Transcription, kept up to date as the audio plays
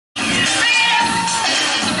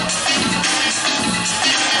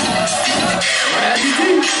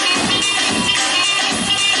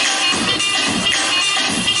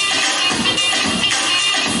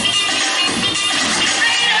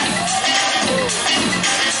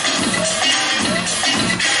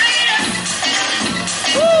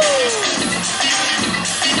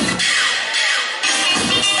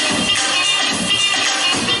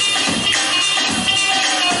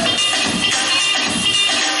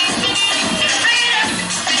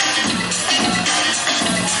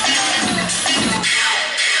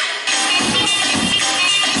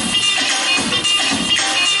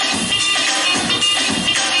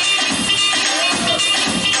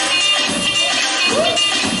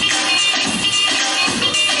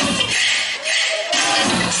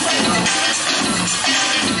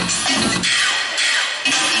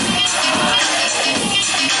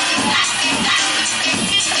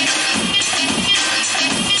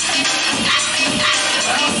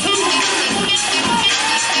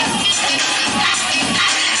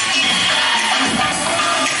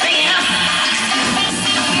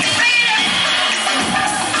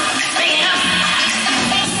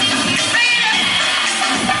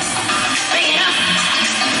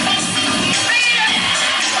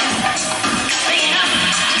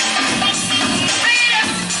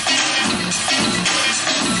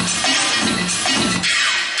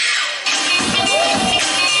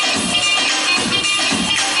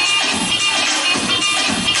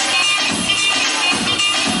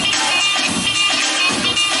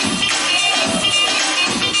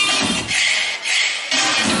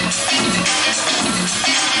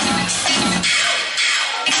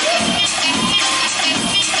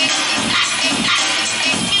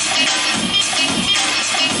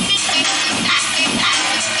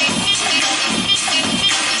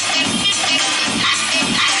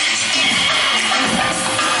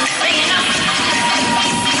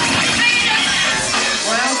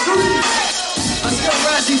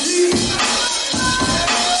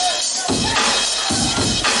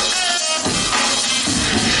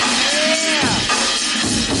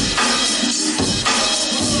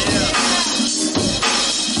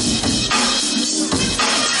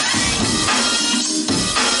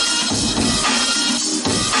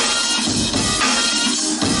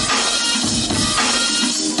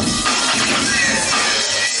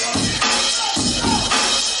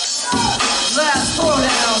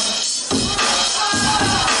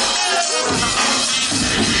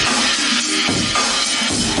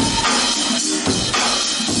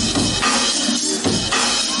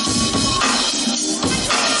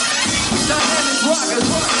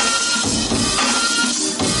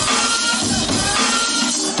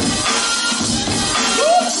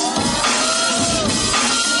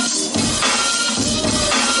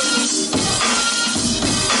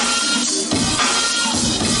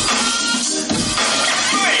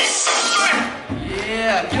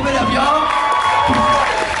Yeah, give it up, y'all.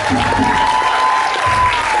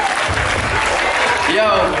 Yo,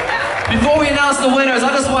 before we announce the winners, I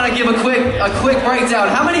just want to give a quick breakdown.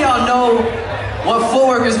 How many of y'all know what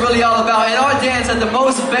footwork is really all about? In our dance, at the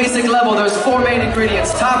most basic level, there's 4 main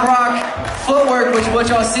ingredients: top rock, footwork, which what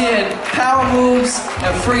y'all seeing, power moves,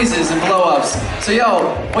 and freezes and blow-ups. So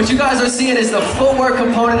yo, what you guys are seeing is the footwork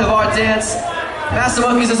component of our dance. Master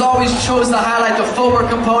Monkees has always chose to highlight the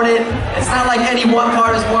footwork component. It's not like any one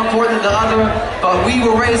part is more important than the other, but we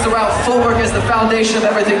were raised around footwork as the foundation of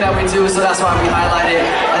everything that we do, so that's why we highlight it.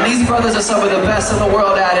 And these brothers are some of the best in the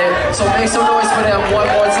world at it, so make some noise for them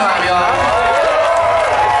one more time, y'all.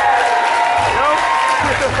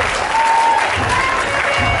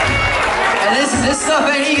 And this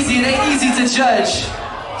stuff ain't easy, it ain't easy to judge.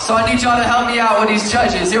 So I need y'all to help me out with these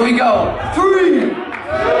judges. Here we go. 3, 2,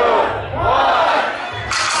 1.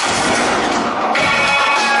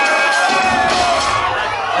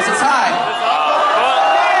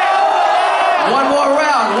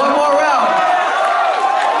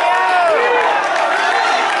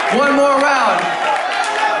 One more round.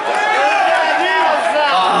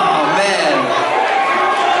 Oh, man.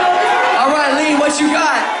 All right, Lee, what you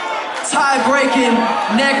got? Tie-breaking,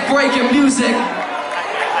 neck-breaking music.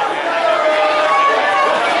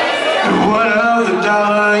 What other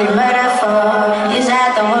dollar you better for? Is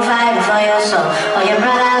that the one fighting for your soul? Or your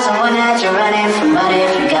brother's the one that you're running from? But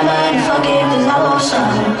if you got money, forgive, 'cause I want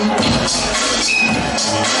some.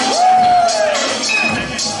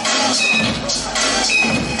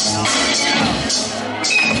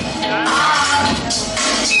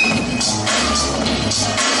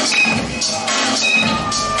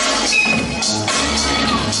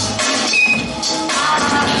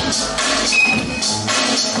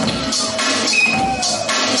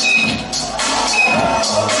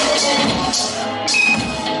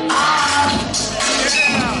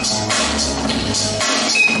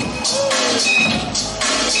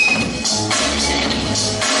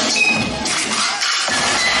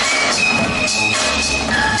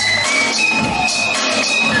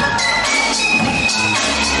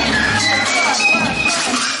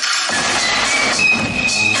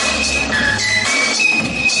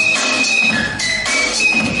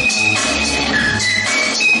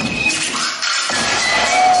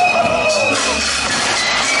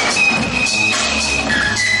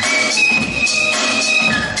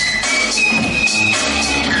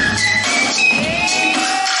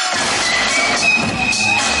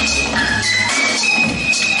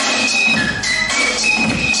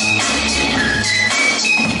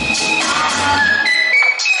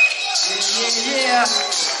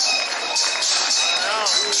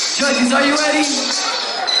 Judges, are you ready?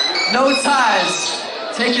 No ties.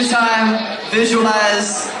 Take your time,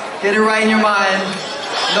 visualize, get it right in your mind.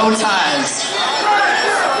 No ties.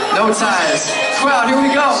 No ties. Crowd, here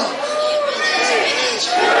we go.